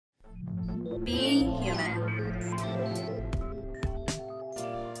Be human.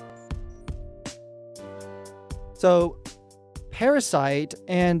 So, Parasite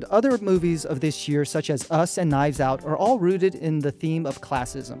and other movies of this year, such as Us and Knives Out, are all rooted in the theme of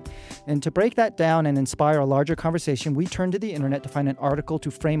classism. And to break that down and inspire a larger conversation, we turned to the internet to find an article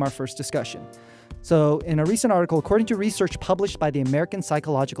to frame our first discussion. So, in a recent article, according to research published by the American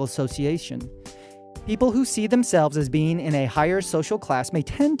Psychological Association, people who see themselves as being in a higher social class may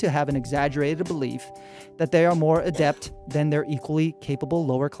tend to have an exaggerated belief that they are more adept than their equally capable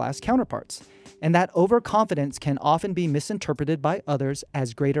lower class counterparts, and that overconfidence can often be misinterpreted by others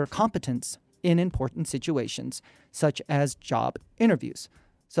as greater competence in important situations, such as job interviews.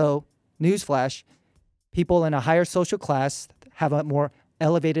 So, newsflash, people in a higher social class have a more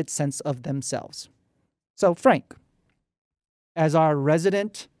elevated sense of themselves. So, Frank, as our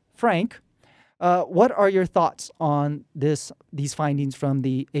resident Frank, what are your thoughts on these findings from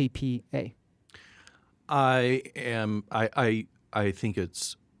the APA? I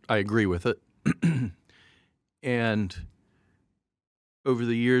agree with it. And over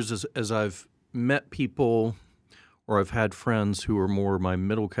the years, as I've met people or I've had friends who are more my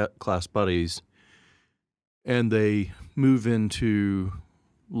middle class buddies, and they move into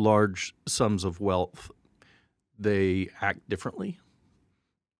large sums of wealth, they act differently,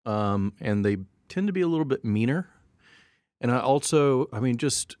 and they tend to be a little bit meaner. And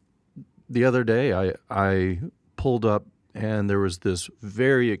just the other day, I pulled up, and there was this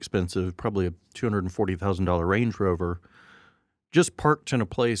very expensive, probably a $240,000 Range Rover, just parked in a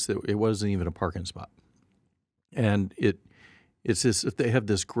place that it wasn't even a parking spot. And it's just they have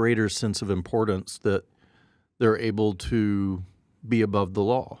this greater sense of importance that they're able to be above the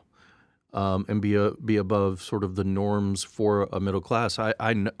law, and be above sort of the norms for a middle class.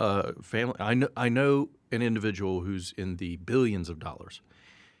 I know an individual who's in the billions of dollars.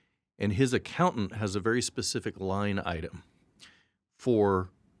 And his accountant has a very specific line item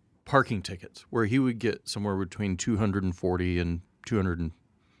for parking tickets, where he would get somewhere between 240 and 200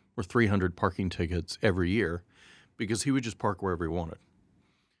 or 300 parking tickets every year, because he would just park wherever he wanted,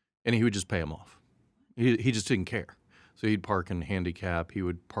 and he would just pay them off. He just didn't care. So he'd park in handicap. He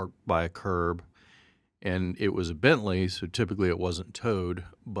would park by a curb, and it was a Bentley, so typically it wasn't towed.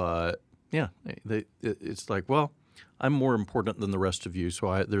 But yeah, it's like, well, I'm more important than the rest of you,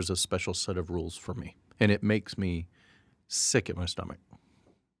 so there's a special set of rules for me. And it makes me sick at my stomach.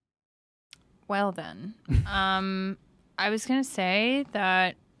 Well, then, I was going to say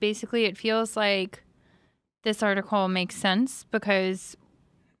that basically it feels like this article makes sense, because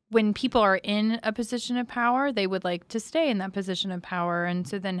when people are in a position of power, they would like to stay in that position of power. And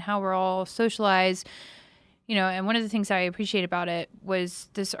so then how we're all socialized, and one of the things I appreciate about it was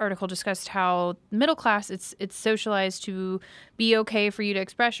this article discussed how middle class, it's socialized to be okay for you to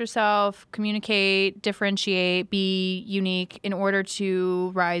express yourself, communicate, differentiate, be unique in order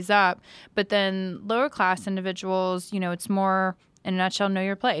to rise up. But then lower class individuals, it's more, in a nutshell, know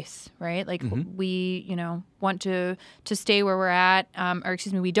your place, right? Like we, want to stay where we're at,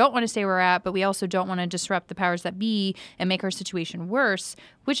 we don't want to stay where we're at, but we also don't want to disrupt the powers that be and make our situation worse,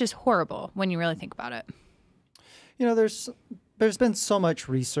 which is horrible when you really think about it. There's been so much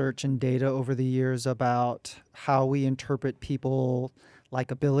research and data over the years about how we interpret people,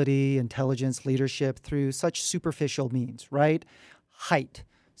 likability, intelligence, leadership through such superficial means, right? Height,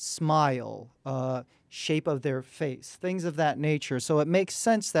 smile, shape of their face, things of that nature. So it makes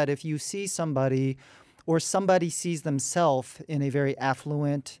sense that if you see somebody, or somebody sees themselves in a very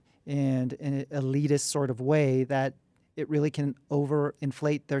affluent and an elitist sort of way, that it really can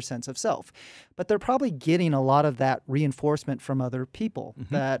overinflate their sense of self. But they're probably getting a lot of that reinforcement from other people,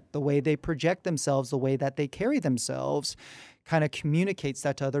 that the way they project themselves, the way that they carry themselves kind of communicates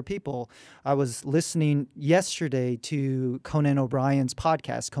that to other people. I was listening yesterday to Conan O'Brien's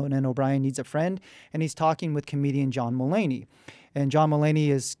podcast, Conan O'Brien Needs a Friend, and he's talking with comedian John Mulaney. And John Mulaney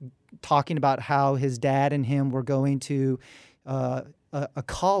is talking about how his dad and him were going to a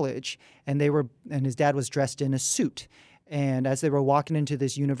college, and his dad was dressed in a suit. And as they were walking into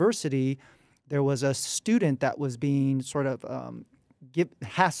this university, there was a student that was being sort of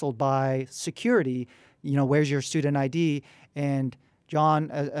hassled by security. Where's your student ID? And John,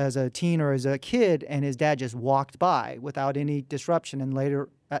 as a teen or as a kid, and his dad just walked by without any disruption. And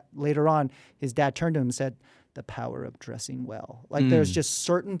later on, his dad turned to him and said, "The power of dressing well." Like there's just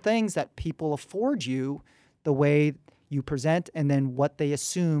certain things that people afford you, the way you present, and then what they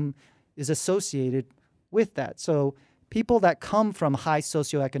assume is associated with that. So people that come from high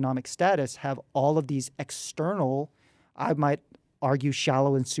socioeconomic status have all of these external, I might argue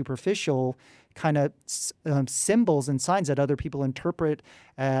shallow and superficial kind of symbols and signs that other people interpret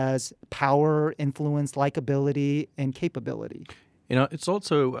as power, influence, likability, and capability. It's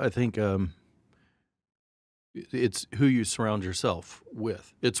also, I think, it's who you surround yourself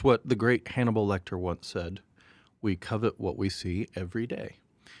with. It's what the great Hannibal Lecter once said: "We covet what we see every day."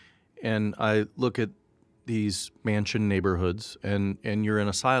 And I look at these mansion neighborhoods, and you're in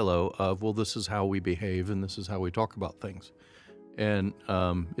a silo of, well, this is how we behave and this is how we talk about things. And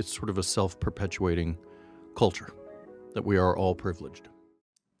it's sort of a self-perpetuating culture that we are all privileged.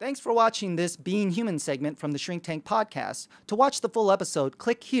 Thanks for watching this Being Human segment from the Shrink Tank podcast. To watch the full episode,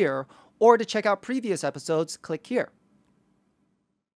 click here, or to check out previous episodes, click here.